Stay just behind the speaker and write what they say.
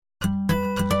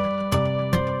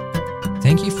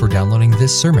Thank you for downloading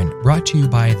this sermon brought to you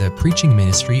by the preaching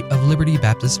ministry of Liberty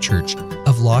Baptist Church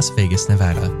of Las Vegas,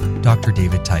 Nevada, Dr.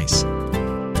 David Tice.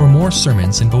 For more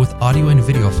sermons in both audio and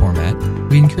video format,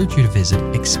 we encourage you to visit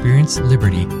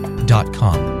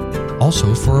experienceliberty.com.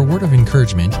 Also, for a word of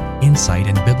encouragement, insight,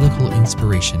 and biblical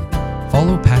inspiration,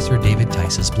 follow Pastor David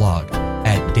Tice's blog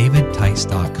at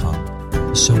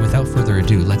davidtice.com. So without further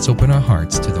ado, let's open our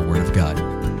hearts to the Word of God.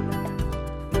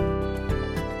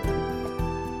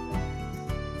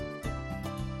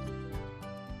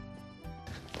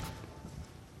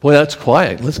 Boy, that's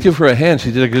quiet. Let's give her a hand.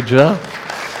 She did a good job.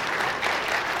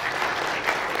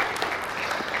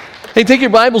 Hey, take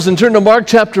your Bibles and turn to Mark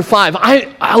chapter 5.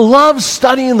 I love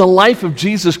studying the life of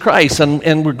Jesus Christ,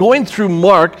 and we're going through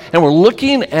Mark, and we're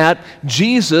looking at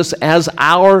Jesus as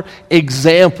our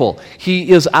example. He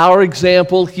is our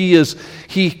example.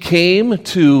 He came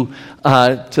to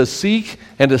seek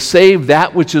and to save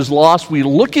that which is lost. We're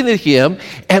looking at him,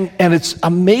 and it's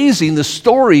amazing, the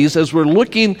stories as we're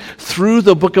looking through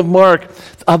the book of Mark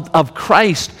of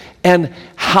Christ and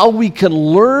how we can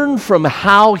learn from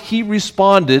how he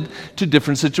responded to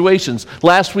different situations.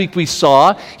 Last week we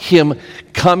saw him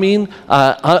coming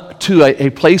to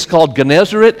a place called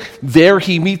Gennesaret. There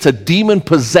he meets a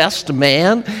demon-possessed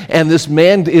man, and this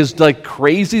man is like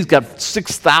crazy. He's got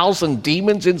 6,000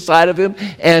 demons inside of him,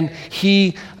 and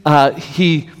he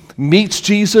meets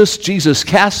Jesus. Jesus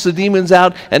casts the demons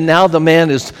out, and now the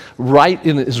man is right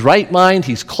in his right mind.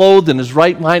 He's clothed in his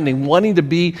right mind and wanting to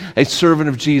be a servant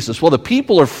of Jesus. Well, the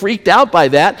people are freaked out by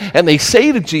that, and they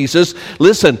say to Jesus,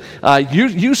 listen,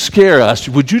 you scare us.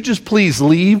 Would you just please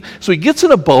leave? So he gets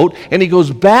in a boat, and he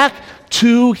goes back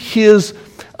to his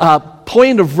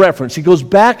point of reference. He goes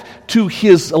back to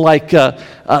his,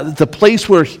 the place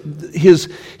where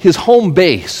his home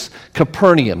base,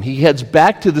 Capernaum. He heads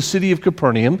back to the city of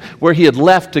Capernaum, where he had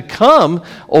left to come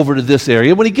over to this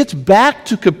area. When he gets back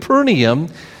to Capernaum,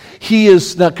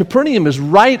 Capernaum is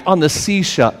right on the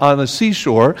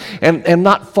seashore, and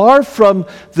not far from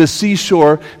the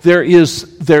seashore there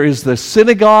is the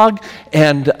synagogue,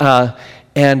 and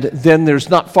then there's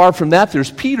not far from that,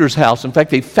 there's Peter's house. In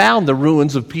fact, they found the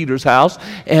ruins of Peter's house,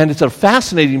 and it's a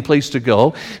fascinating place to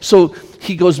go. So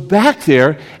he goes back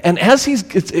there, and as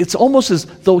it's almost as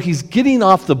though he's getting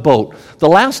off the boat. The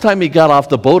last time he got off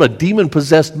the boat, a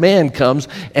demon-possessed man comes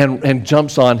and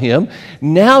jumps on him.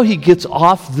 Now he gets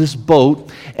off this boat,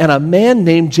 and a man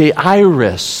named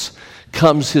Jairus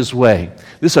comes his way.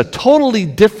 This is a totally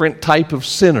different type of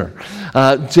sinner.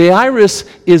 Jairus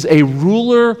is a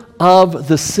ruler of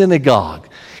the synagogue.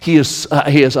 He is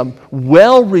a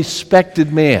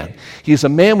well-respected man. He is a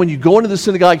man, when you go into the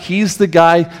synagogue, he's the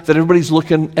guy that everybody's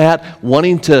looking at,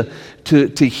 wanting to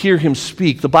hear him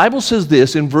speak. The Bible says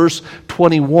this in verse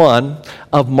 21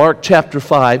 of Mark chapter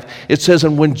 5. It says,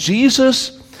 "And when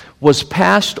Jesus was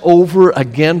passed over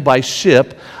again by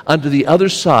ship unto the other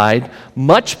side,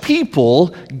 much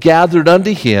people gathered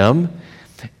unto him,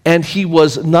 and he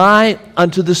was nigh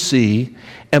unto the sea,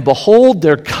 and behold,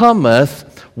 there cometh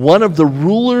one of the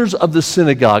rulers of the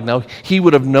synagogue." Now, he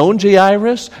would have known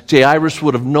Jairus. Jairus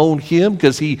would have known him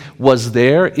because he was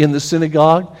there in the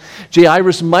synagogue.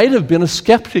 Jairus might have been a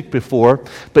skeptic before,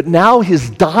 but now his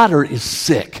daughter is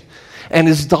sick. And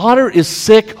his daughter is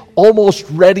sick, almost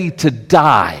ready to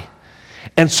die.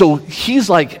 And so he's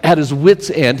like at his wit's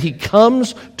end. He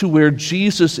comes to where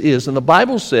Jesus is. And the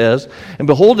Bible says, "And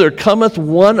behold, there cometh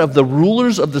one of the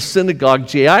rulers of the synagogue,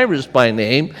 Jairus by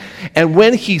name. And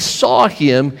when he saw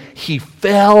him, he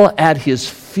fell at his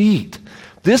feet."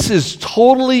 This is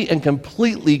totally and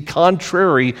completely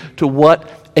contrary to what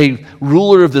a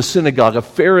ruler of the synagogue, a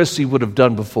Pharisee, would have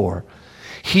done before.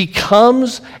 He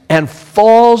comes and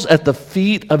falls at the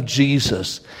feet of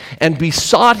Jesus and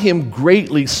besought him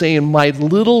greatly, saying, my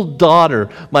little daughter,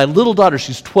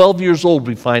 she's 12 years old,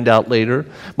 we find out later,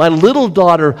 "my little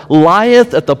daughter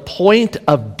lieth at the point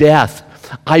of death.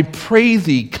 I pray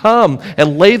thee, come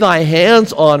and lay thy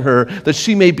hands on her, that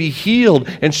she may be healed,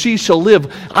 and she shall live."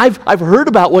 I've heard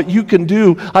about what you can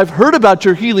do. I've heard about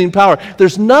your healing power.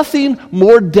 There's nothing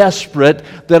more desperate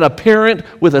than a parent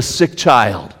with a sick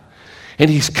child. And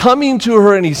he's coming to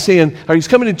her, and he's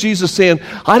coming to Jesus saying,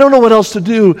 "I don't know what else to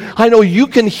do. I know you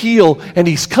can heal." And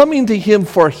he's coming to him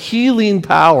for healing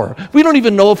power. We don't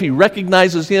even know if he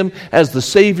recognizes him as the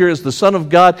Savior, as the Son of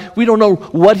God. We don't know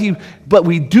but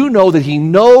we do know that he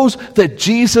knows that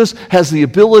Jesus has the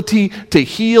ability to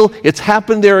heal. It's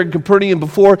happened there in Capernaum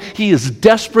before. He is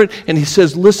desperate, and he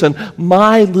says, "Listen,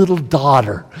 my little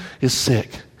daughter is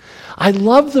sick." I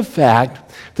love the fact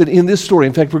that in this story,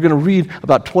 in fact, we're going to read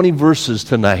about 20 verses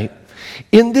tonight.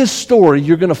 In this story,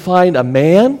 you're going to find a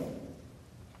man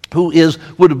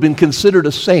would have been considered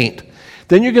a saint.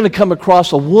 Then you're going to come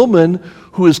across a woman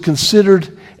who is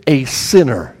considered a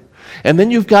sinner. And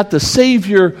then you've got the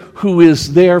Savior who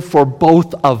is there for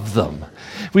both of them.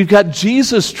 We've got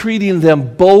Jesus treating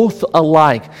them both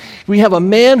alike. We have a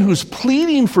man who's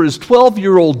pleading for his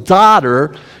 12-year-old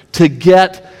daughter to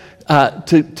get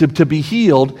to be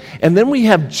healed. And then we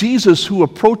have Jesus who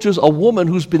approaches a woman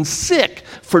who's been sick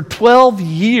for 12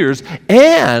 years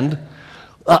and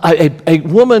a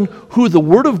woman who the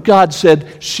Word of God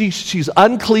said she's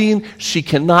unclean, she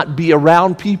cannot be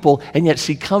around people, and yet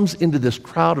she comes into this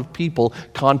crowd of people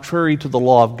contrary to the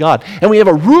law of God. And we have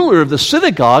a ruler of the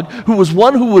synagogue who was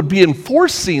one who would be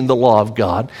enforcing the law of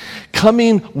God,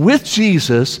 coming with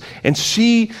Jesus, and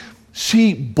she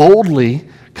boldly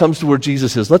comes to where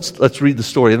Jesus is. Let's read the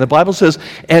story. And the Bible says,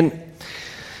 and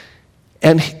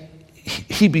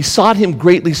he besought him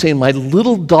greatly, saying, My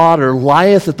little daughter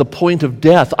lieth at the point of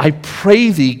death. I pray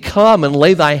thee, come and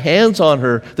lay thy hands on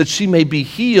her, that she may be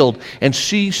healed, and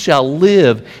she shall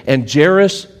live. And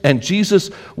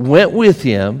Jesus went with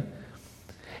him,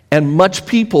 and much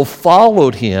people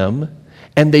followed him,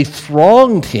 and they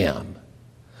thronged him.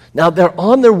 Now they're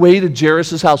on their way to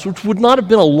Jairus' house, which would not have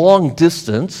been a long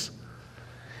distance.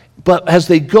 But as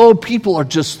they go, people are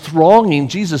just thronging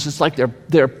Jesus. It's like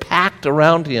they're packed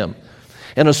around him.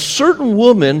 And a certain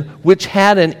woman which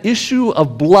had an issue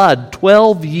of blood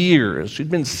 12 years. She'd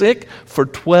been sick for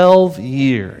 12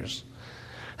 years.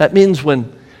 That means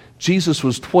when Jesus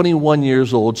was 21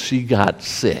 years old, she got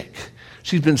sick.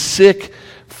 She'd been sick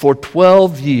for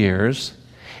 12 years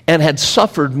and had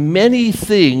suffered many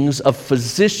things of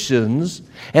physicians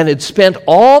and had spent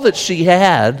all that she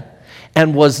had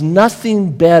and was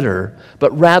nothing better,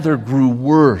 but rather grew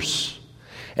worse.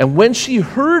 And when she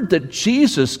heard that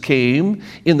Jesus came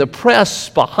in the press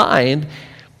behind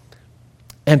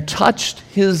and touched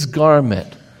his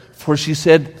garment, for she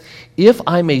said, If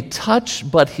I may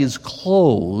touch but his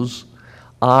clothes,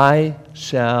 I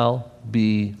shall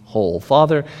be whole.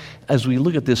 Father, as we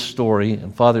look at this story,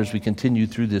 and Father, as we continue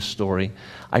through this story,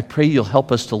 I pray you'll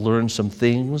help us to learn some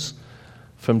things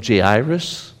from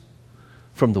Jairus,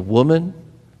 from the woman,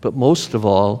 but most of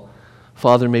all,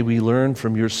 Father, may we learn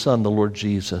from your Son, the Lord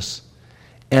Jesus.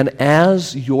 And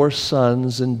as your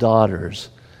sons and daughters,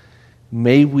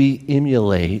 may we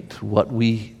emulate what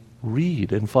we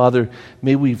read. And Father,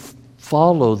 may we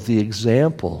follow the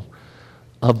example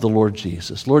of the Lord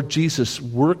Jesus. Lord Jesus,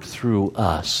 work through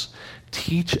us.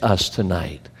 Teach us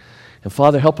tonight. And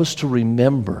Father, help us to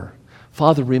remember.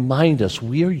 Father, remind us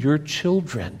we are your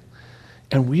children.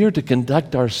 And we are to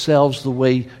conduct ourselves the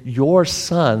way your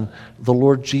Son, the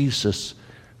Lord Jesus,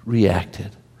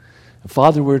 reacted. And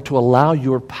Father, we're to allow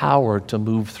your power to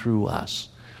move through us.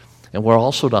 And we're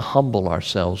also to humble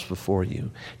ourselves before you.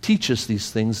 Teach us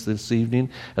these things this evening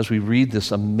as we read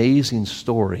this amazing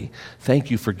story.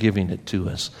 Thank you for giving it to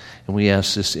us. And we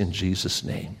ask this in Jesus'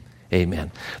 name.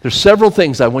 Amen. There's several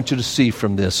things I want you to see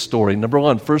from this story. Number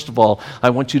one, first of all, I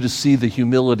want you to see the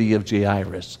humility of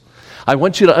Jairus. I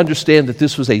want you to understand that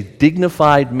this was a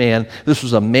dignified man. This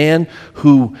was a man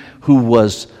who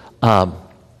was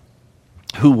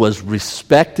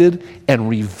respected and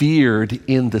revered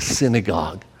in the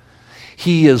synagogue.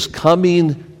 He is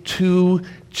coming to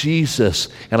Jesus.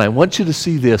 And I want you to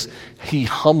see this. He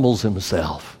humbles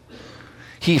himself.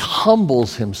 He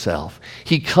humbles himself.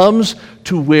 He comes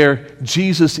to where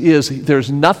Jesus is.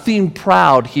 There's nothing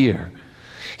proud here.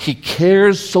 He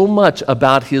cares so much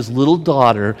about his little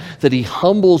daughter that he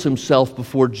humbles himself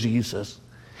before Jesus.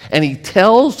 And he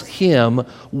tells him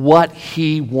what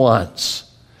he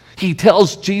wants. He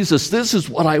tells Jesus, this is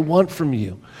what I want from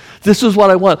you. This is what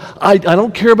I want. I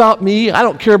don't care about me. I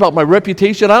don't care about my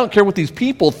reputation. I don't care what these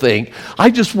people think.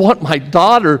 I just want my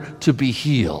daughter to be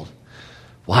healed.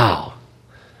 Wow.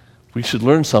 We should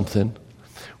learn something.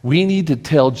 We need to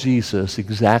tell Jesus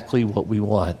exactly what we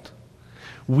want.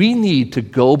 We need to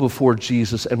go before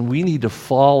Jesus and we need to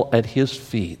fall at his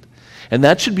feet. And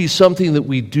that should be something that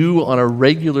we do on a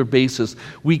regular basis.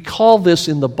 We call this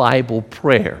in the Bible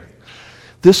prayer.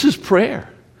 This is prayer.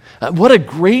 What a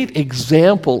great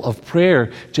example of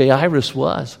prayer Jairus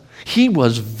was. He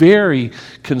was very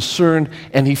concerned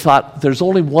and he thought, there's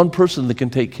only one person that can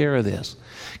take care of this.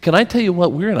 Can I tell you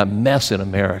what? We're in a mess in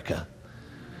America.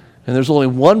 And there's only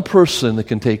one person that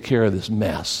can take care of this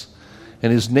mess.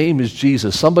 And his name is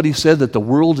Jesus. Somebody said that the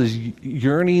world is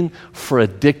yearning for a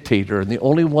dictator, and the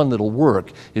only one that'll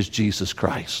work is Jesus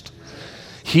Christ.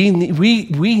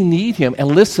 We need him. And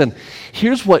listen,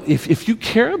 here's what, if you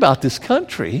care about this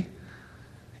country,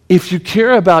 If you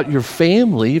care about your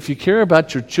family, if you care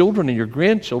about your children and your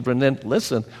grandchildren, then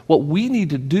listen, what we need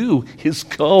to do is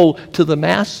go to the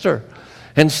Master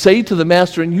and say to the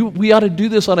Master, and we ought to do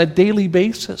this on a daily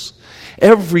basis.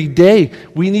 Every day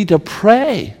we need to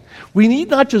pray. We need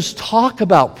not just talk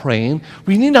about praying.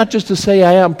 We need not just to say,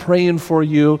 I am praying for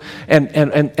you,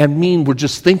 and mean we're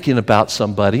just thinking about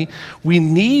somebody. We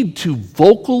need to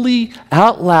vocally,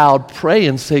 out loud, pray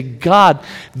and say, God,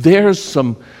 there's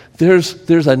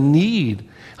a need.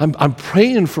 I'm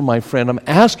praying for my friend. I'm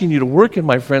asking you to work in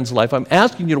my friend's life. I'm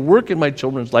asking you to work in my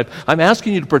children's life. I'm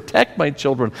asking you to protect my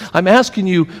children. I'm asking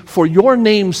you, for your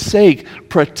name's sake,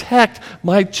 protect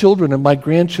my children and my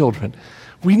grandchildren.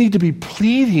 We need to be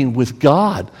pleading with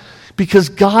God because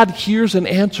God hears and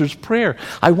answers prayer.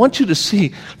 I want you to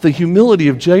see the humility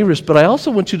of Jairus, but I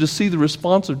also want you to see the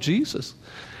response of Jesus.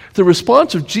 The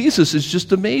response of Jesus is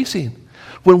just amazing.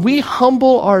 When we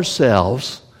humble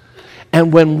ourselves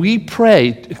and when we pray,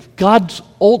 in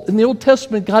the Old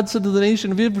Testament, God said to the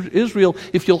nation of Israel,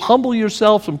 if you'll humble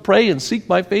yourselves and pray and seek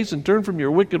my face and turn from your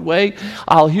wicked way,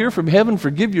 I'll hear from heaven,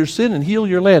 forgive your sin, and heal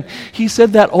your land. He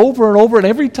said that over and over, and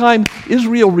every time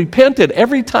Israel repented,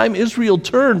 every time Israel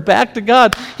turned back to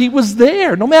God, he was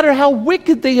there, no matter how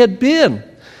wicked they had been.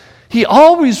 He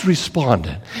always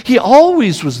responded. He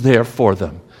always was there for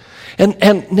them.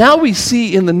 And now we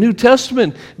see in the New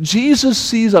Testament, Jesus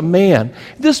sees a man.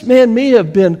 This man may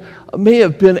have been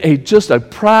just a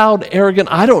proud, arrogant,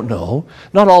 I don't know.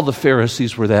 Not all the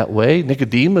Pharisees were that way.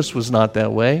 Nicodemus was not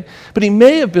that way. But he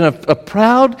may have been a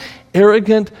proud,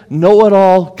 arrogant,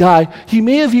 know-it-all guy. He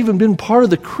may have even been part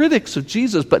of the critics of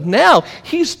Jesus. But now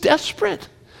he's desperate.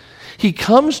 He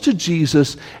comes to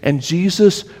Jesus, and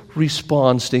Jesus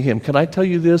responds to him. Can I tell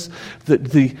you this?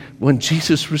 When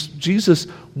Jesus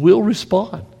will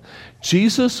respond.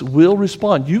 Jesus will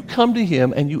respond. You come to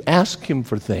him and you ask him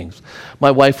for things. My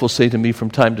wife will say to me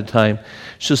from time to time,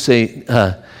 she'll say,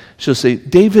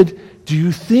 David,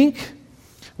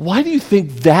 why do you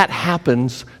think that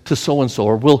happens to so-and-so?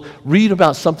 Or we'll read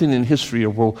about something in history, or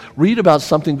we'll read about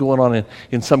something going on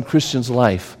in some Christian's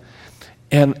life.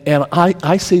 And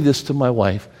I say this to my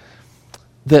wife,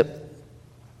 that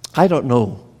I don't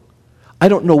know. I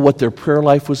don't know what their prayer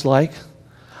life was like.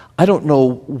 I don't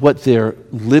know what their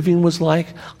living was like.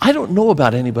 I don't know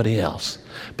about anybody else.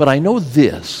 But I know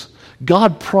this.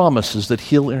 God promises that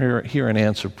he'll hear and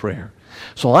answer prayer.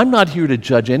 So I'm not here to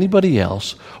judge anybody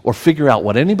else or figure out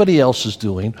what anybody else is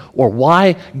doing or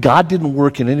why God didn't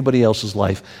work in anybody else's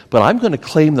life, but I'm going to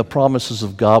claim the promises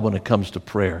of God when it comes to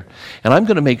prayer. And I'm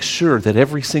going to make sure that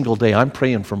every single day I'm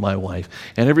praying for my wife,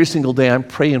 and every single day I'm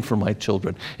praying for my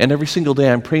children, and every single day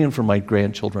I'm praying for my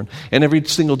grandchildren, and every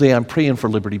single day I'm praying for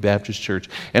Liberty Baptist Church,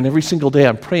 and every single day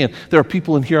I'm praying. There are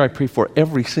people in here I pray for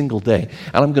every single day.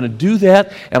 And I'm going to do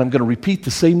that, and I'm going to repeat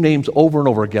the same names over and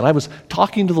over again. I was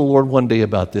talking to the Lord one day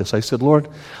about this. I said, Lord,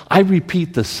 I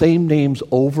repeat the same names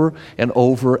over and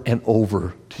over and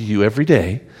over to you every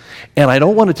day, and I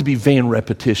don't want it to be vain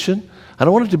repetition. I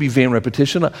don't want it to be vain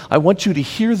repetition. I want you to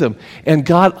hear them. And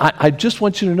God, I just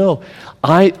want you to know,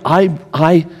 I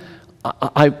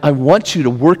want you to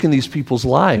work in these people's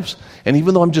lives. And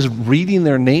even though I'm just reading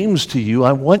their names to you,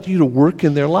 I want you to work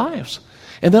in their lives.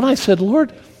 And then I said,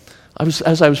 Lord,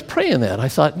 as I was praying that, I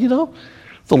thought,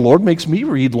 the Lord makes me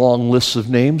read long lists of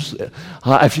names.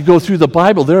 If you go through the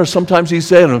Bible, there are sometimes he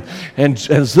said, and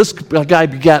this guy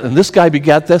begat, and this guy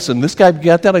begat this, and this guy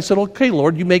begat that. I said, okay,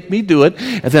 Lord, you make me do it,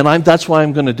 and then that's why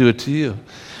I'm going to do it to you.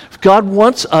 God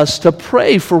wants us to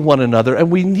pray for one another, and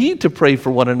we need to pray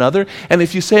for one another. And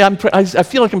if you say, I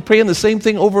feel like I'm praying the same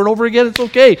thing over and over again, it's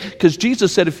okay, because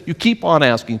Jesus said if you keep on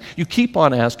asking, you keep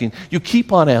on asking, you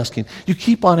keep on asking, you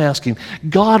keep on asking,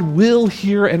 God will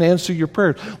hear and answer your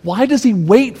prayers. Why does he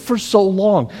wait for so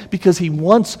long? Because he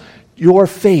wants your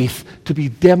faith to be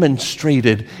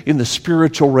demonstrated in the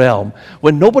spiritual realm.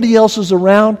 When nobody else is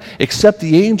around except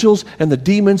the angels and the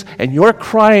demons, and you're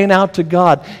crying out to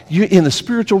God, in the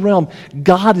spiritual realm,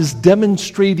 God is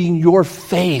demonstrating your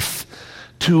faith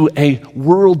to a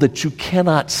world that you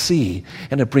cannot see,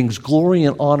 and it brings glory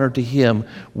and honor to him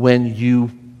when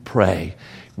you pray.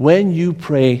 When you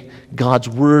pray, God's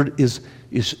word is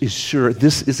sure.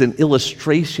 This is an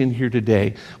illustration here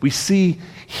today. We see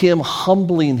him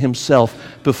humbling himself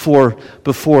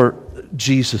before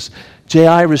Jesus.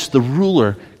 Jairus, the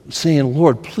ruler, saying,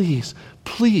 Lord, please,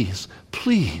 please,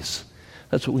 please.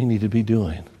 That's what we need to be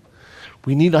doing.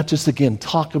 We need not just, again,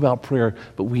 talk about prayer,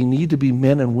 but we need to be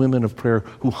men and women of prayer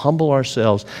who humble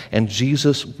ourselves, and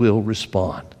Jesus will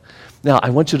respond. Now,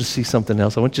 I want you to see something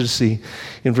else. I want you to see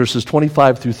in verses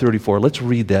 25 through 34. Let's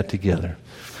read that together.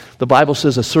 The Bible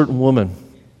says a certain woman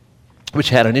which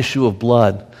had an issue of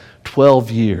blood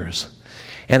 12 years,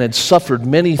 and had suffered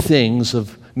many things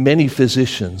of many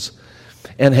physicians,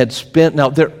 and had spent, now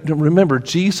there, remember,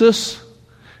 Jesus,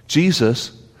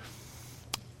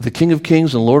 the King of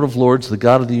Kings and Lord of Lords, the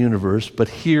God of the universe, but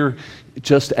here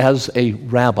just as a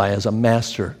rabbi, as a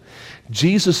master,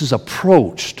 Jesus is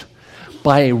approached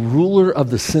by a ruler of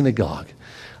the synagogue.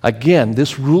 Again,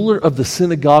 this ruler of the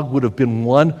synagogue would have been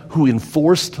one who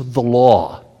enforced the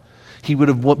law. He would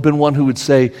have been one who would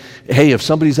say, hey, if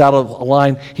somebody's out of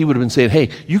line, he would have been saying, hey,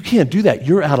 you can't do that.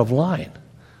 You're out of line.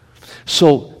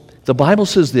 So the Bible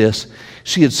says this,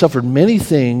 she had suffered many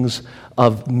things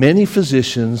of many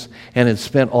physicians and had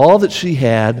spent all that she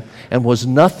had and was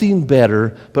nothing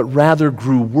better, but rather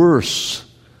grew worse.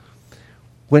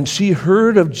 When she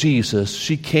heard of Jesus,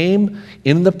 she came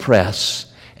in the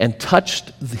press and touched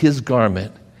his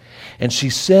garment. And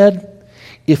she said,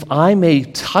 if I may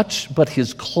touch but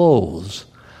his clothes,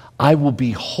 I will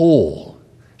be whole.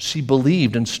 She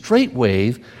believed, and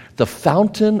straightway the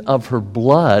fountain of her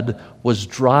blood was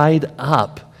dried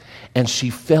up, and she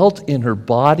felt in her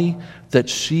body that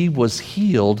she was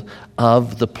healed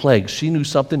of the plague. She knew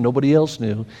something nobody else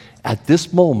knew. At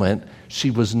this moment,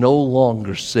 she was no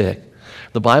longer sick.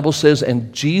 The Bible says,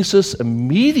 and Jesus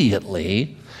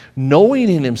immediately, knowing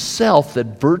in himself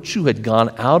that virtue had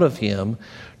gone out of him,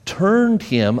 turned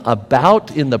him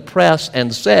about in the press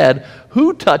and said,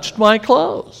 who touched my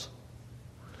clothes?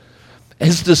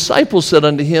 His disciples said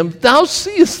unto him, thou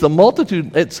seest the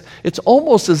multitude. It's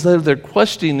almost as though they're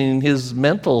questioning his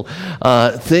mental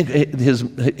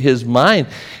his mind.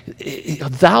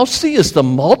 Thou seest the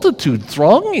multitude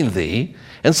thronging thee,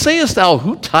 and sayest thou,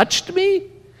 who touched me?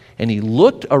 And he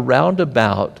looked around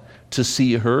about to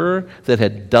see her that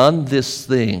had done this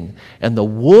thing. And the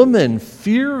woman,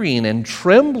 fearing and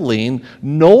trembling,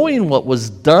 knowing what was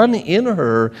done in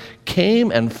her,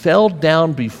 came and fell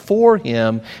down before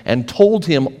him and told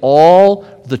him all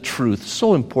the truth.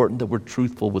 So important that we're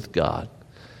truthful with God.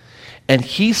 And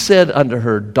he said unto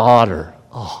her, daughter.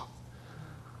 Oh.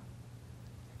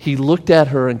 He looked at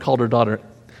her and called her daughter.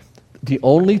 The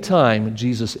only time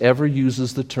Jesus ever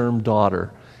uses the term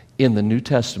daughter in the New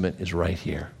Testament is right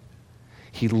here.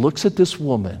 He looks at this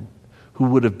woman who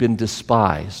would have been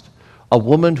despised, a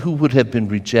woman who would have been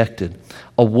rejected,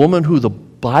 a woman who the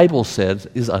Bible says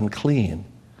is unclean.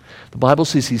 The Bible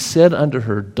says, he said unto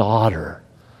her, daughter,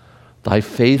 thy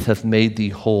faith hath made thee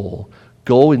whole.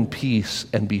 Go in peace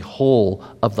and be whole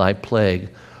of thy plague.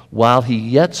 While he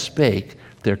yet spake,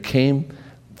 there came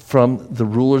from the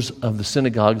rulers of the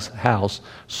synagogue's house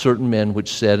certain men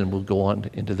which said, and we'll go on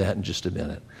into that in just a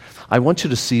minute. I want you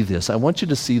to see this. I want you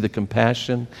to see the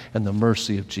compassion and the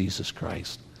mercy of Jesus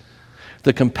Christ.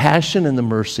 The compassion and the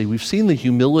mercy. We've seen the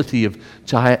humility of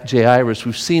Jairus.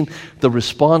 We've seen the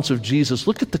response of Jesus.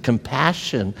 Look at the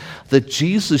compassion that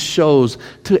Jesus shows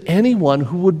to anyone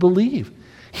who would believe.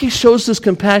 He shows this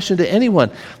compassion to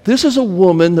anyone. This is a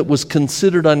woman that was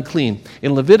considered unclean.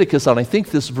 In Leviticus, and I think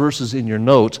this verse is in your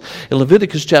notes, in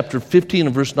Leviticus chapter 15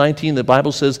 and verse 19, the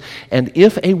Bible says, and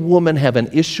if a woman have an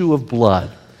issue of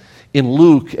blood, in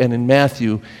Luke and in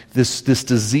Matthew, this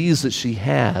disease that she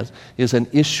has is an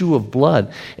issue of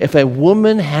blood. If a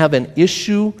woman have an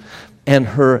issue and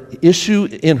her issue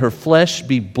in her flesh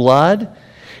be blood,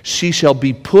 she shall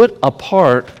be put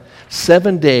apart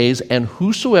 7 days, and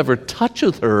whosoever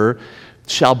toucheth her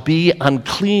shall be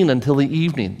unclean until the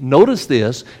evening. Notice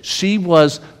this, she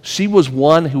was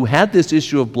one who had this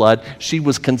issue of blood. She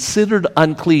was considered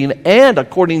unclean, and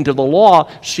according to the law,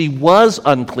 she was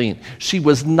unclean. She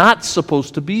was not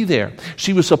supposed to be there.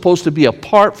 She was supposed to be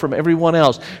apart from everyone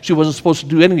else. She wasn't supposed to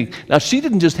do anything. Now, she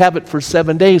didn't just have it for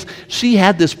 7 days. She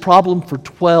had this problem for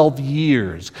 12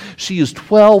 years. She is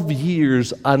 12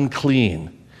 years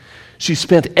unclean. She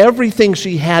spent everything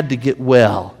she had to get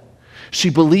well. She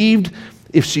believed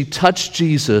if she touched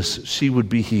Jesus, she would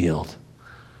be healed.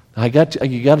 You got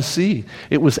to see,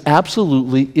 it was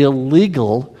absolutely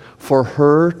illegal for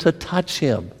her to touch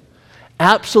him.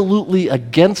 Absolutely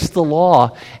against the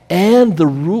law. And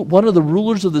one of the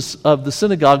rulers of the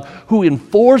synagogue who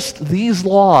enforced these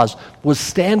laws was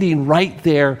standing right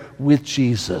there with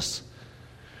Jesus.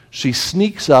 She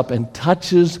sneaks up and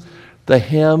touches the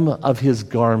hem of his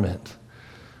garment.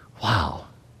 Wow.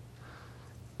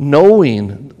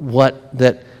 Knowing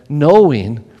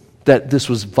that this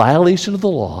was violation of the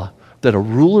law, that a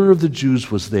ruler of the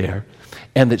Jews was there,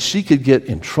 and that she could get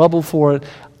in trouble for it,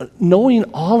 knowing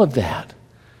all of that,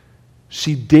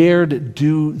 she dared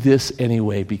do this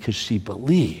anyway because she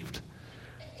believed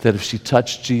that if she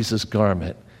touched Jesus'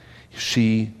 garment,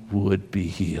 she would be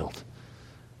healed.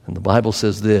 And the Bible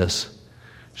says this,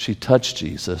 she touched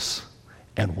Jesus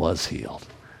and was healed.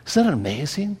 Isn't that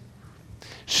amazing?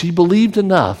 She believed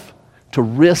enough to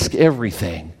risk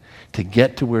everything to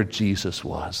get to where Jesus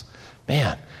was.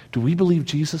 Man, do we believe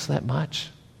Jesus that much?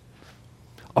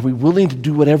 Are we willing to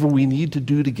do whatever we need to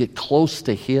do to get close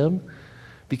to him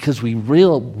because we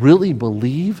really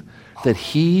believe that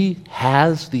he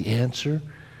has the answer?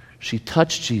 She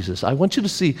touched Jesus. I want you to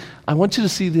see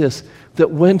this,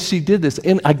 that when she did this,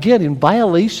 and again, in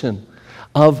violation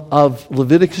of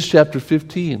Leviticus chapter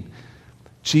 15,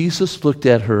 Jesus looked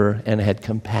at her and had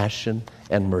compassion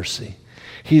and mercy.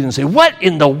 He didn't say, "What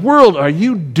in the world are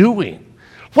you doing?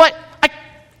 What?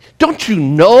 Don't you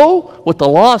know what the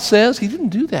law says?" He didn't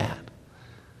do that.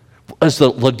 Is the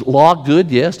law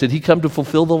good? Yes. Did he come to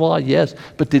fulfill the law? Yes.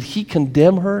 But did he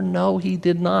condemn her? No, he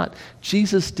did not.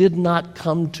 Jesus did not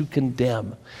come to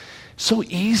condemn. So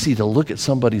easy to look at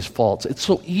somebody's faults. It's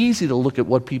so easy to look at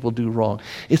what people do wrong.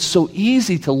 It's so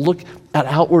easy to look at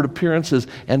outward appearances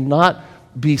and not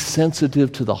be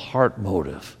sensitive to the heart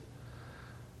motive.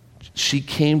 She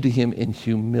came to him in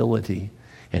humility,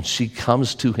 and she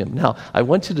comes to him. Now, I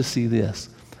want you to see this.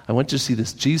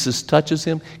 Jesus touches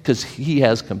him because he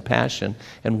has compassion,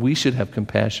 and we should have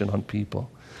compassion on people.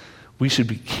 We should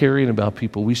be caring about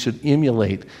people. We should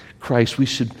emulate Christ. We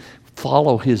should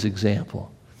follow his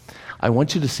example. I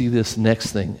want you to see this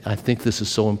next thing. I think this is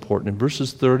so important. In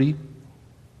verses 30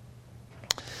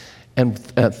 and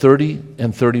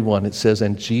 31, it says,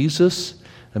 "And Jesus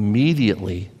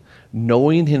immediately,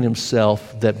 knowing in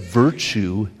himself that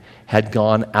virtue had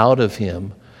gone out of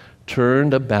him,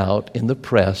 turned about in the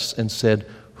press and said,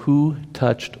 'Who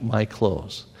touched my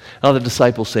clothes?'" Now the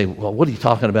disciples say, "Well, what are you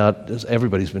talking about?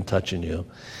 Everybody's been touching you."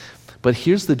 But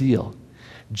here's the deal.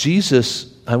 Jesus,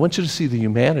 I want you to see the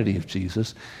humanity of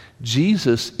Jesus.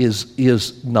 Jesus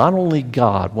is not only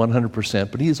God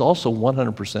 100%, but he is also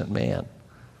 100% man.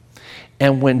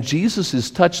 And when Jesus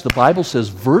is touched, the Bible says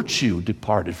virtue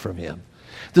departed from him.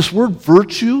 This word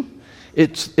virtue,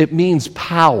 it means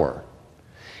power.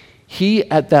 He,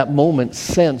 at that moment,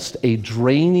 sensed a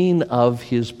draining of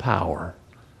his power.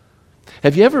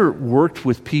 Have you ever worked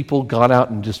with people, gone out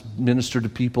and just ministered to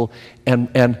people,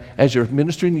 and as you're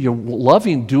ministering, you're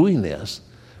loving doing this,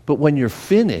 but when you're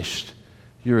finished,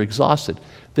 you're exhausted?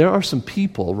 There are some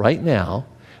people right now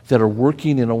that are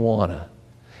working in Awana,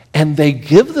 and they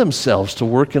give themselves to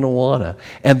work in Awana,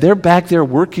 and they're back there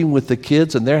working with the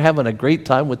kids, and they're having a great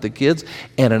time with the kids,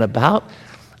 and in about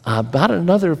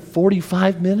another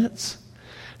 45 minutes,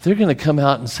 they're going to come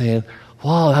out and say,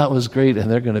 "Wow, that was great," and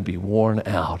they're going to be worn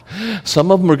out.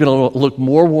 Some of them are going to look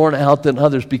more worn out than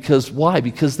others because why?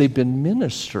 Because they've been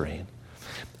ministering.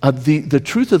 The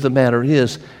truth of the matter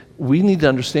is, we need to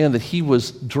understand that he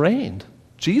was drained.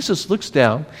 Jesus looks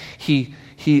down, he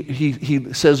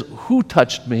says, "Who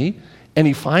touched me?" And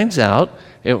he finds out,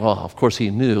 well, of course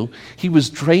he knew, he was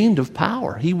drained of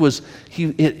power.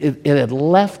 It had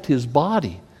left his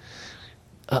body.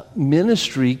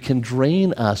 Ministry can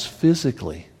drain us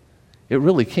physically. It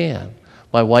really can.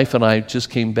 My wife and I just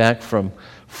came back from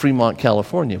Fremont,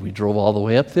 California. We drove all the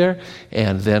way up there,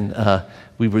 and then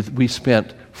we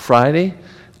spent Friday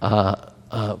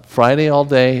all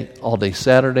day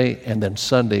Saturday, and then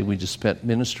Sunday we just spent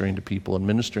ministering to people, and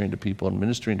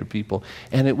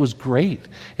it was great,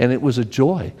 and it was a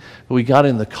joy. We got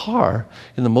in the car,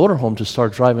 in the motorhome, to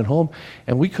start driving home,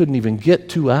 and we couldn't even get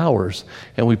 2 hours,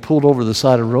 and we pulled over the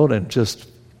side of the road and just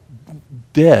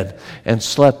dead and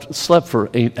slept for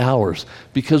 8 hours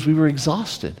because we were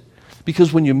exhausted.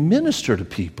 Because when you minister to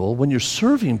people, when you're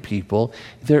serving people,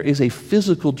 there is a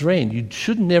physical drain. You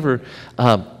shouldn't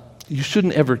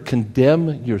ever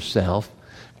condemn yourself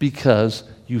because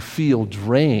you feel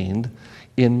drained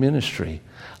in ministry.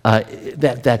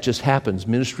 That just happens.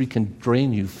 Ministry can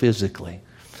drain you physically.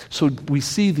 So we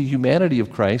see the humanity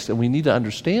of Christ, and we need to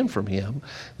understand from him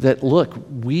that, look,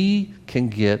 we can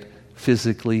get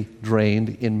physically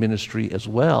drained in ministry as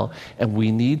well, and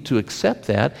we need to accept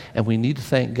that, and we need to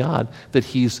thank God that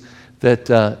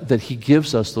he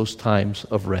gives us those times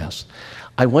of rest.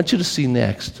 I want you to see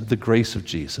next the grace of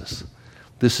Jesus.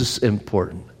 This is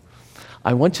important.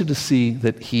 I want you to see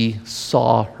that he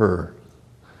saw her.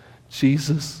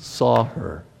 Jesus saw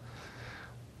her.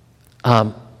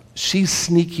 She's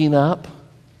sneaking up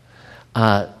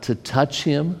to touch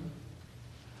him.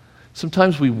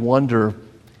 Sometimes we wonder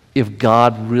if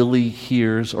God really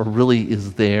hears or really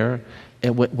is there.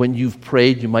 And when you've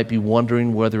prayed, you might be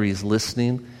wondering whether he's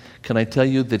listening. Can I tell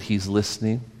you that he's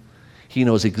listening? He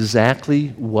knows exactly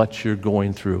what you're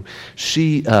going through.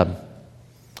 She's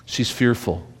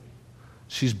fearful.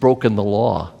 She's broken the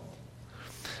law.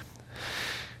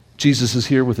 Jesus is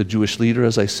here with a Jewish leader,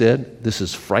 as I said. This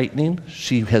is frightening.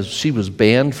 She was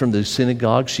banned from the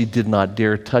synagogue. She did not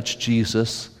dare touch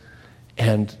Jesus.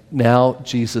 And now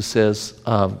Jesus says,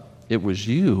 it was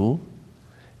you.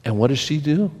 And what does she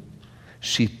do?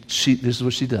 This is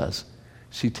what she does.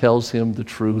 She tells him the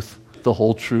truth, the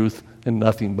whole truth, and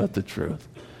nothing but the truth.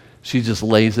 She just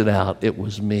lays it out. It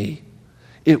was me.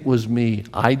 It was me.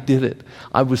 I did it.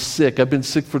 I was sick. I've been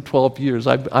sick for 12 years.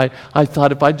 I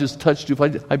thought if I just touched you,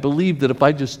 I believed that if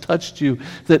I just touched you,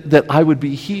 that I would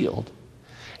be healed.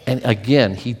 And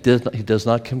again, he does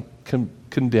not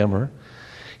condemn her.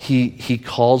 He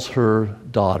calls her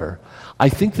daughter. I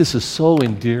think this is so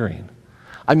endearing.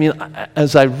 I mean,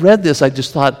 as I read this, I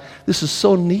just thought, this is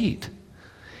so neat.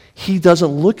 He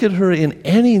doesn't look at her in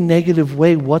any negative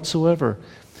way whatsoever.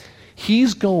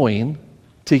 He's going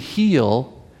to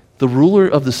heal the ruler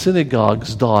of the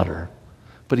synagogue's daughter,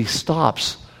 but he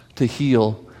stops to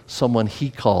heal someone he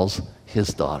calls his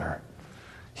daughter.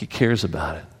 He cares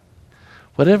about it.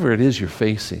 Whatever it is you're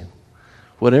facing,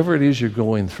 whatever it is you're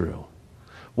going through,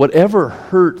 whatever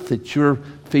hurt that you're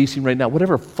facing right now,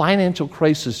 whatever financial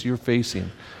crisis you're facing,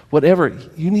 whatever,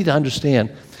 you need to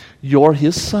understand, you're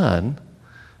his son,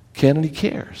 Ken, and he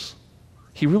cares.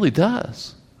 He really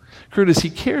does. Curtis, he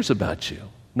cares about you.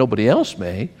 Nobody else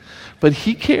may, but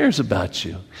he cares about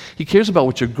you. He cares about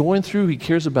what you're going through. He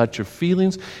cares about your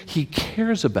feelings. He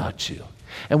cares about you.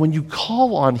 And when you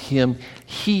call on him,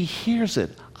 he hears it.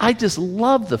 I just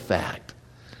love the fact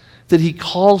that he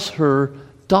calls her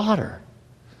daughter.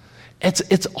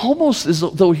 It's almost as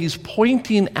though he's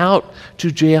pointing out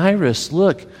to Jairus,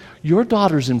 look, your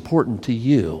daughter's important to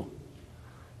you.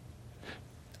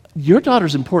 Your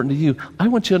daughter's important to you. I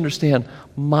want you to understand,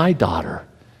 my daughter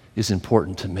is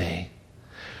important to me.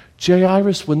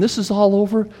 Jairus, when this is all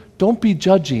over, don't be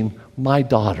judging my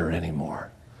daughter anymore.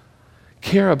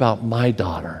 Care about my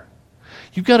daughter.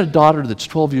 You've got a daughter that's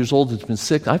 12 years old that's been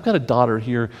sick. I've got a daughter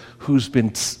here who's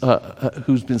been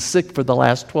sick for the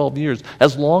last 12 years.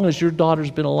 As long as your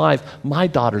daughter's been alive, my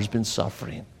daughter's been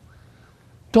suffering.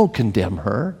 Don't condemn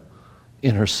her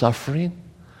in her suffering.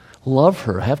 Love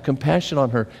her. Have compassion on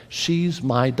her. She's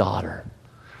my daughter.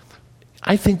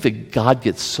 I think that God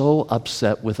gets so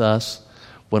upset with us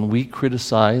when we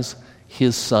criticize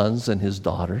his sons and his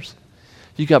daughters.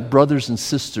 You got brothers and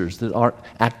sisters that aren't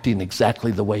acting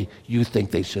exactly the way you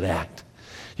think they should act.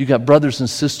 You got brothers and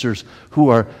sisters who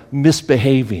are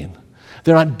misbehaving.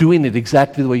 They're not doing it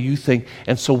exactly the way you think.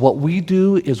 And so what we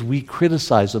do is we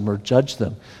criticize them or judge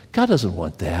them. God doesn't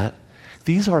want that.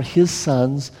 These are his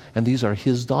sons and these are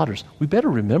his daughters. We better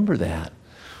remember that.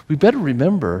 We better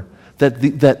remember that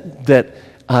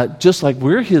just like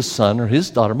we're his son or his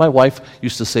daughter. My wife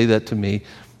used to say that to me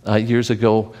years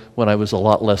ago when I was a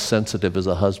lot less sensitive as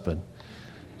a husband.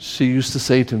 She used to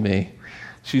say to me,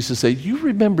 you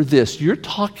remember this, you're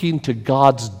talking to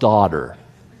God's daughter.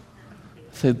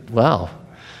 I said, wow,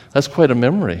 that's quite a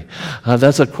memory.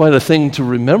 That's quite a thing to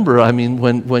remember. I mean,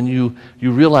 when you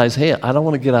realize, hey, I don't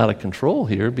want to get out of control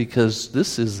here because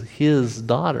this is his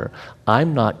daughter.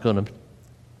 I'm not going to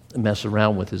mess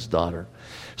around with his daughter.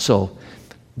 So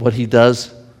what he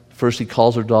does, first he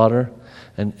calls her daughter,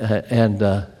 and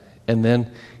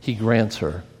then he grants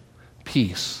her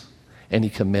peace, and he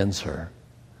commends her.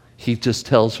 He just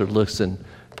tells her, listen,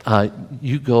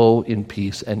 you go in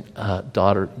peace, and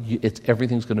daughter,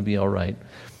 everything's going to be all right.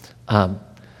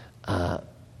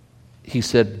 He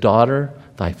said, daughter,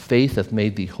 thy faith hath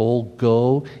made thee whole.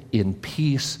 Go in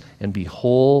peace and be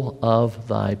whole of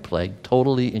thy plague.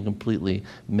 Totally and completely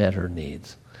met her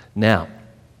needs. Now,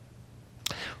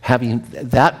 having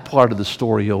that part of the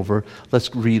story over,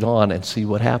 let's read on and see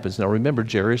what happens. Now remember,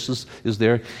 Jairus is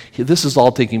there. This is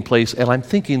all taking place, and I'm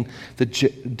thinking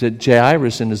that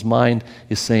Jairus in his mind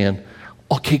is saying,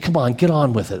 okay, come on, get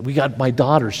on with it. We got my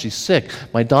daughter, she's sick.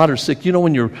 My daughter's sick. You know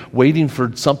when you're waiting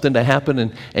for something to happen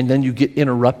and then you get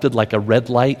interrupted like a red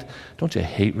light? Don't you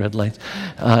hate red lights?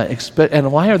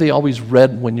 And why are they always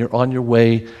red when you're on your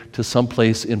way to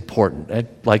someplace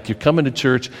important? Like you're coming to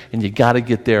church and you got to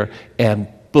get there and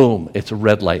boom, it's a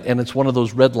red light. And it's one of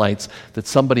those red lights that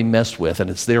somebody messed with and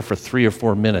it's there for 3 or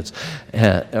 4 minutes,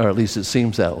 or at least it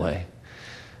seems that way.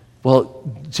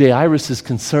 Well, Jairus is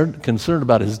concerned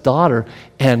about his daughter,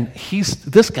 and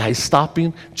this guy's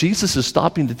stopping. Jesus is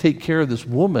stopping to take care of this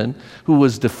woman who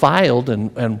was defiled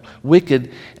and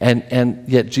wicked, and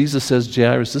yet Jesus says,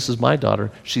 Jairus, this is my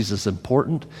daughter. She's as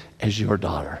important as your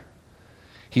daughter.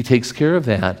 He takes care of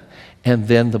that, and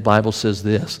then the Bible says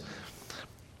this.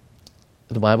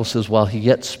 The Bible says, while he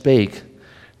yet spake,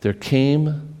 there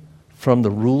came from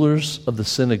the rulers of the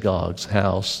synagogue's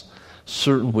house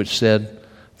certain which said,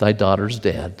 thy daughter's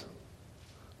dead.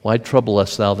 Why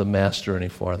troublest thou the master any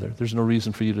farther? There's no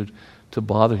reason for you to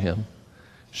bother him.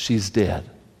 She's dead.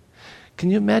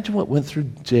 Can you imagine what went through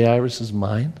Jairus'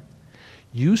 mind?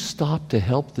 You stopped to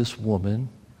help this woman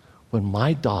when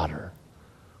my daughter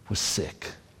was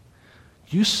sick.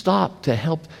 You stopped to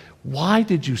help. Why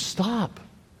did you stop?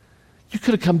 You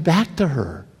could have come back to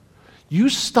her. You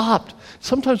stopped.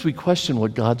 Sometimes we question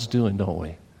what God's doing, don't we?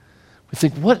 We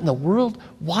think, what in the world?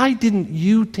 Why didn't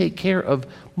you take care of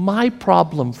my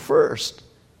problem first?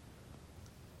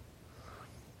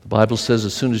 The Bible says,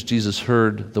 as soon as Jesus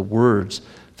heard the words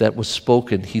that was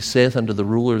spoken, he saith unto the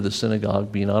ruler of the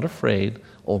synagogue, be not afraid,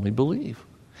 only believe.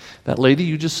 That lady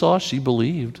you just saw, she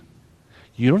believed.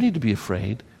 You don't need to be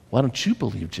afraid. Why don't you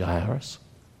believe, Jairus?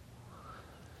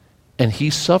 And he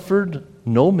suffered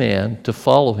no man to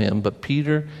follow him but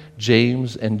Peter,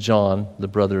 James, and John, the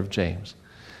brother of James.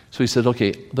 So he said,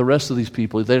 okay, the rest of these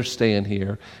people, they're staying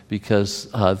here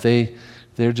because they're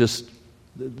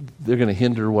going to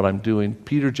hinder what I'm doing.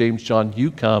 Peter, James, John,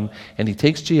 you come. And he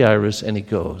takes Jairus and he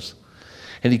goes.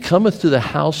 And he cometh to the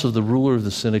house of the ruler of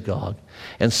the synagogue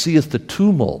and seeth the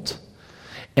tumult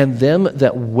and them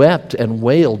that wept and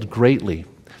wailed greatly.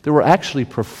 There were actually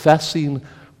professional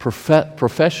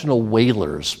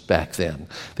wailers back then.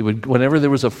 They would, whenever there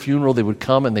was a funeral, they would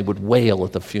come and they would wail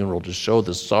at the funeral to show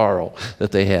the sorrow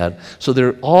that they had. So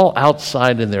they're all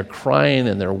outside and they're crying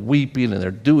and they're weeping and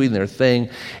they're doing their thing.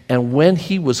 And when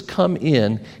he was come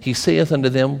in, he saith unto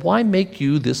them, why make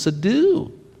you this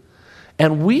ado?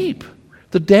 And weep.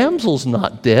 The damsel's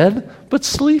not dead, but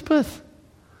sleepeth.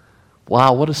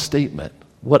 Wow, what a statement.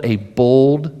 What a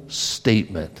bold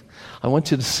statement. I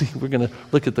want you to see, we're going to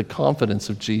look at the confidence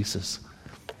of Jesus.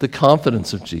 The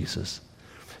confidence of Jesus.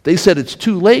 They said it's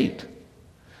too late.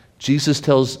 Jesus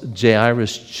tells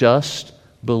Jairus, just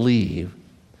believe.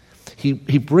 He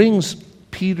brings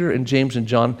Peter and James and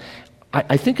John.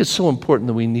 I think it's so important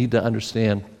that we need to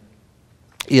understand.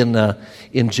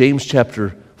 In James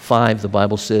chapter 5, the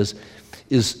Bible says,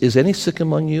 is any sick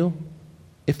among you?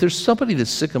 If there's somebody that's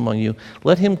sick among you,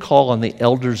 let him call on the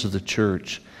elders of the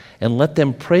church and let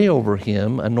them pray over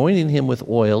him, anointing him with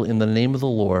oil in the name of the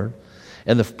Lord.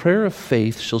 And the prayer of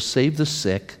faith shall save the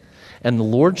sick, and the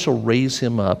Lord shall raise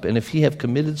him up. And if he have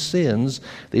committed sins,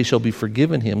 they shall be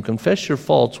forgiven him. Confess your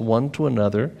faults one to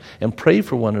another, and pray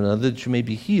for one another that you may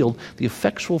be healed. The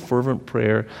effectual fervent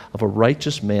prayer of a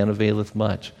righteous man availeth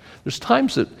much. There's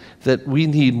times that we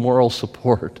need moral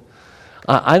support.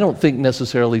 I don't think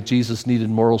necessarily Jesus needed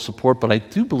moral support, but I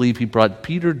do believe he brought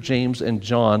Peter, James, and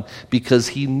John because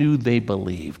he knew they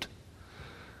believed.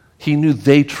 He knew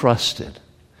they trusted.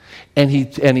 And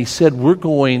he said, we're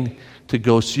going to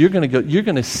go, so you're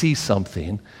going to see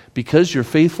something because you're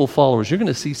faithful followers. You're going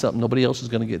to see something nobody else is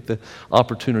going to get the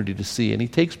opportunity to see. And he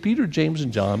takes Peter, James,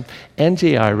 and John and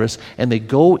Jairus, and they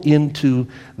go into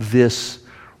this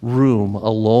room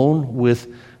alone with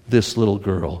this little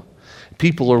girl.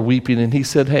 People are weeping, and he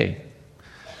said, hey,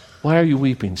 why are you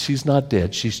weeping? She's not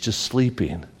dead. She's just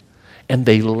sleeping. And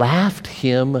they laughed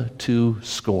him to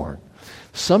scorn.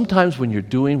 Sometimes when you're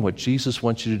doing what Jesus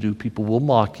wants you to do, people will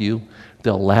mock you.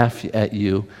 They'll laugh at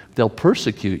you. They'll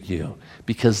persecute you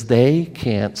because they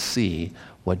can't see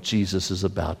what Jesus is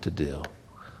about to do.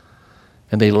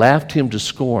 And they laughed him to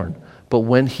scorn. But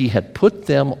when he had put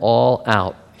them all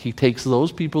out, he takes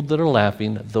those people that are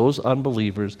laughing, those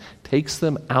unbelievers, takes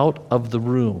them out of the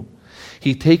room.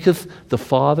 He taketh the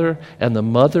father and the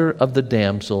mother of the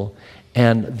damsel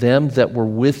and them that were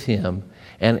with him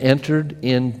and entered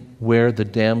in where the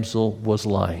damsel was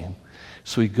lying.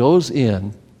 So he goes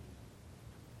in.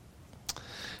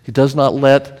 He does not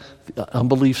let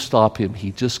unbelief stop him.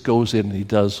 He just goes in and he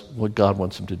does what God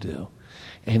wants him to do.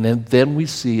 And then we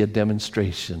see a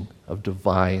demonstration of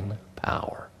divine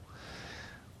power.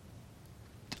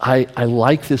 I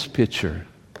like this picture,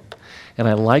 and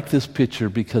I like this picture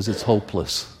because it's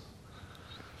hopeless.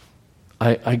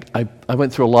 I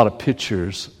went through a lot of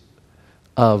pictures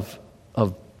of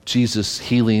Jesus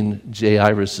healing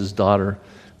Jairus' daughter,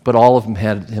 but all of them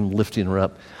had him lifting her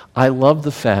up. I love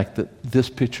the fact that this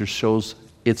picture shows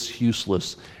it's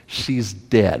useless. She's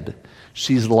dead.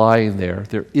 She's lying there.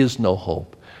 There is no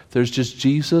hope. There's just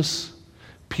Jesus,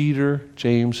 Peter,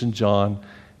 James, and John,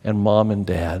 and mom and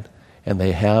dad. And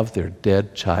they have their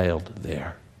dead child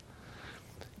there.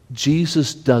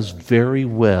 Jesus does very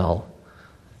well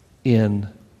in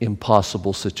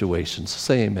impossible situations.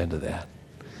 Say amen to that.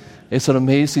 It's an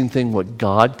amazing thing what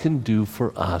God can do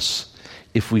for us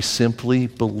if we simply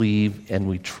believe and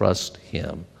we trust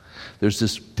him. There's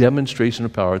this demonstration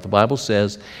of power. The Bible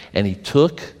says, and he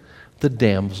took the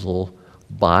damsel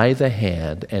by the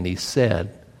hand and he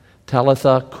said,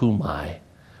 Talitha cumi,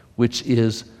 which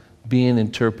is being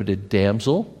interpreted,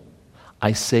 damsel,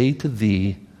 I say to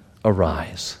thee,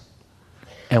 arise.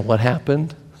 And what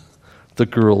happened? The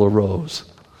girl arose.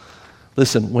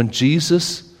 Listen, when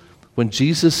Jesus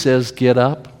says get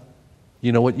up,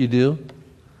 you know what you do?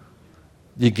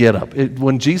 You get up.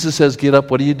 When Jesus says get up,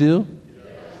 what do?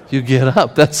 You get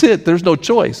up. That's it. There's no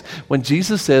choice. When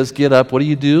Jesus says get up, what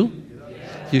do?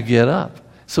 You get up.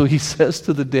 So he says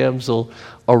to the damsel,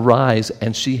 arise,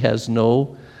 and she has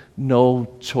no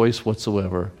choice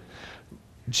whatsoever.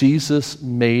 Jesus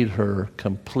made her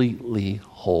completely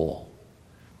whole.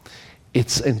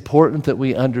 It's important that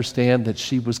we understand that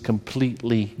she was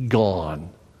completely gone,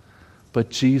 but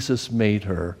Jesus made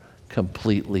her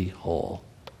completely whole.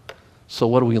 So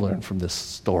what do we learn from this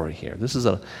story here? This is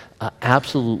an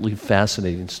absolutely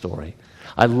fascinating story.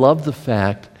 I love the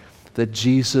fact that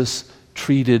Jesus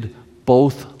treated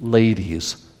both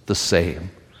ladies the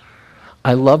same.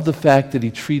 I love the fact that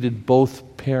he treated both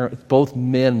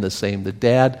men the same. The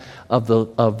dad of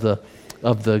the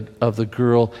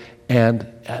girl and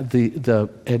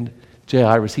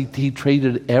Jairus. He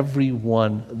treated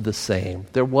everyone the same.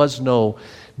 There was no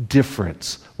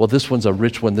difference. Well, this one's a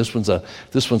rich one. This one's a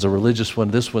religious one.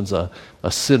 This one's a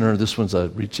sinner. This one's a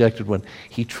rejected one.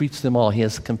 He treats them all. He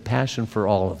has compassion for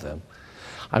all of them.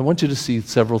 I want you to see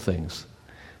several things.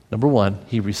 Number one,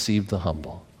 he received the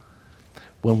humble.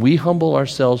 When we humble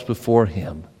ourselves before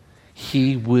him,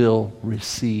 he will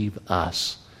receive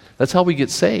us. That's how we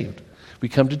get saved. We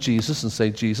come to Jesus and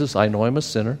say, Jesus, I know I'm a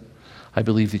sinner. I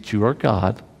believe that you are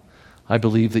God. I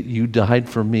believe that you died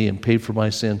for me and paid for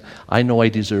my sin. I know I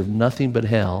deserve nothing but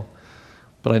hell,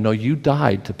 but I know you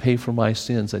died to pay for my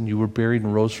sins, and you were buried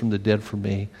and rose from the dead for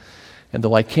me. And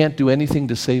though I can't do anything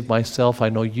to save myself, I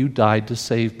know you died to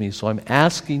save me. So I'm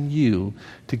asking you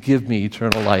to give me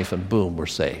eternal life, and boom, we're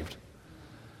saved.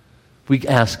 We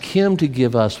ask him to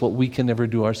give us what we can never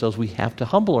do ourselves. We have to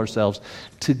humble ourselves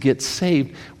to get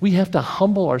saved. We have to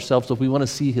humble ourselves if we want to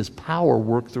see his power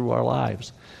work through our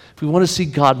lives. If we want to see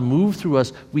God move through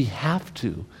us, we have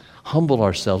to humble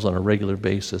ourselves on a regular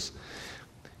basis.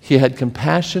 He had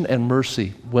compassion and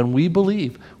mercy. When we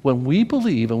believe and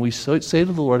we say to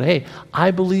the Lord, hey,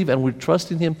 I believe, and we're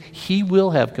trusting him, he will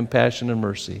have compassion and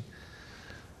mercy.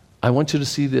 I want you to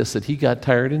see this, that he got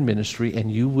tired in ministry,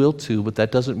 and you will too, but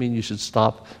that doesn't mean you should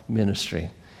stop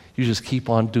ministry. You just keep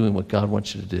on doing what God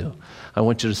wants you to do. I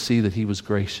want you to see that he was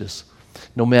gracious.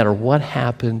 No matter what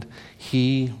happened,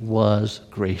 he was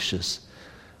gracious.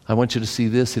 I want you to see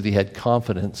this, that he had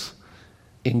confidence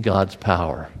in God's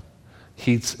power.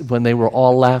 When they were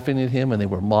all laughing at him and they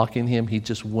were mocking him, he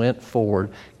just went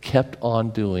forward, kept on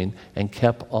doing, and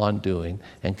kept on doing,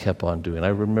 and kept on doing. I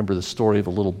remember the story of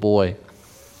a little boy.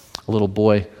 A little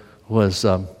boy was,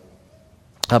 a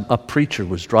preacher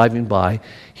was driving by.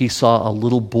 He saw a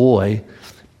little boy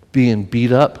being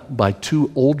beat up by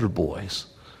two older boys.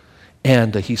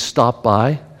 And he stopped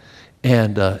by,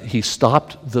 and he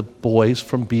stopped the boys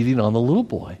from beating on the little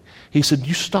boy. He said,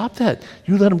 you stop that.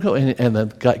 You let him go. And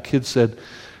the kid said,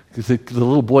 the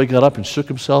little boy got up and shook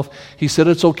himself. He said,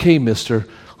 it's okay, mister.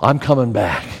 I'm coming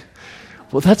back.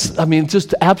 Well,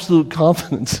 just absolute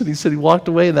confidence. And he said he walked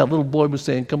away, and that little boy was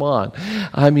saying, come on.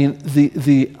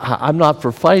 I'm not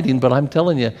for fighting, but I'm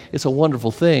telling you, it's a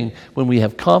wonderful thing when we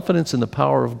have confidence in the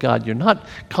power of God. You're not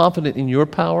confident in your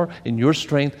power, in your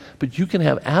strength, but you can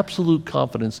have absolute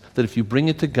confidence that if you bring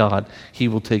it to God, he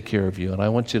will take care of you. And I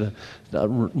want you to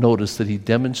notice that he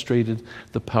demonstrated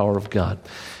the power of God.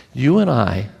 You and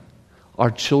I are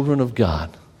children of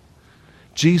God.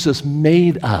 Jesus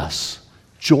made us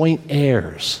joint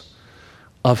heirs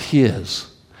of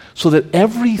his, so that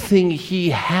everything he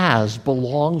has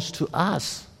belongs to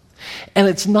us. And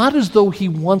it's not as though he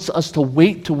wants us to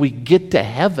wait till we get to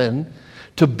heaven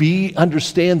to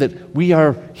understand that we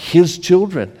are his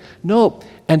children. No,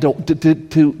 and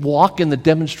to walk in the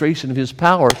demonstration of his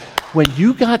power. When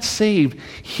you got saved,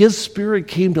 his Spirit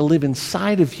came to live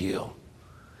inside of you.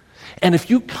 And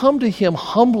if you come to him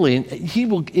humbly, he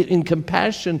will, in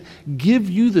compassion,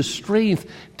 give you the strength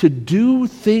to do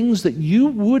things that you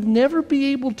would never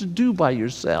be able to do by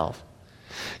yourself.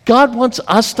 God wants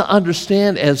us to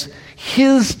understand as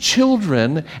his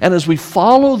children, and as we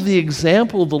follow the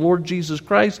example of the Lord Jesus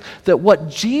Christ, that what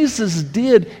Jesus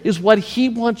did is what he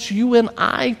wants you and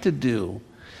I to do.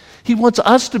 He wants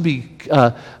us to be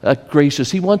gracious.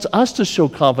 He wants us to show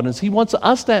confidence. He wants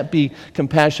us to be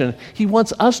compassionate. He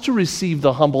wants us to receive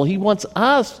the humble. He wants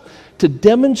us to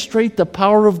demonstrate the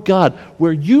power of God.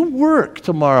 Where you work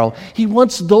tomorrow, he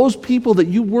wants those people that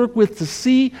you work with to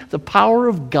see the power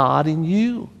of God in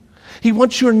you. He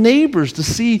wants your neighbors to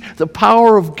see the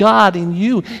power of God in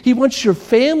you. He wants your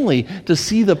family to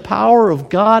see the power of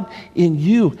God in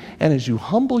you. And as you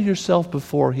humble yourself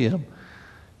before Him,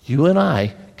 you and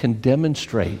I can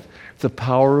demonstrate the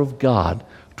power of God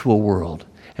to a world.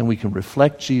 And we can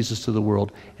reflect Jesus to the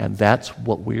world. And that's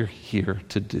what we're here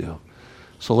to do.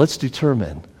 So let's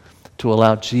determine to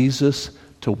allow Jesus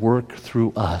to work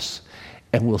through us.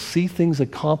 And we'll see things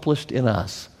accomplished in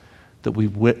us that we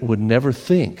would never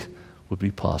think would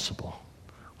be possible.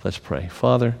 Let's pray.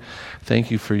 Father, thank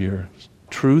you for your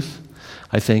truth.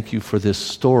 I thank you for this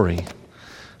story.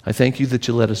 I thank you that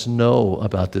you let us know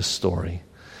about this story.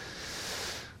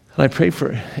 And I pray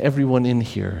for everyone in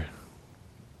here,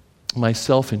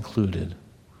 myself included.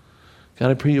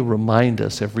 God, I pray you remind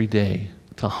us every day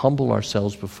to humble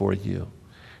ourselves before you,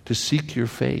 to seek your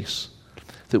face,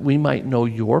 that we might know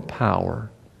your power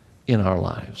in our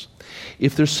lives.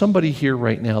 If there's somebody here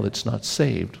right now that's not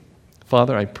saved,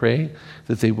 Father, I pray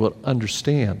that they will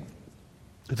understand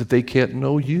that they can't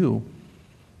know you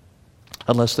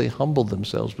unless they humble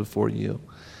themselves before you.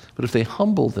 But if they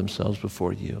humble themselves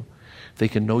before you, they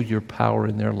can know your power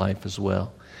in their life as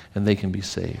well, and they can be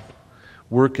saved.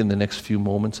 Work in the next few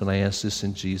moments, and I ask this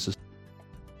in Jesus' name.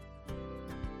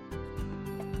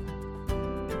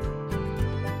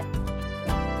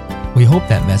 We hope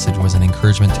that message was an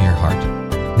encouragement to your heart.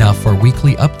 Now, for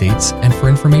weekly updates and for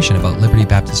information about Liberty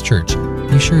Baptist Church,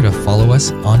 be sure to follow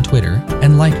us on Twitter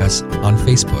and like us on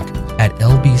Facebook at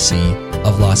LBC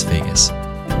of Las Vegas.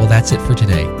 Well, that's it for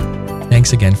today.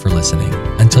 Thanks again for listening.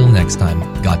 Until next time,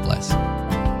 God bless.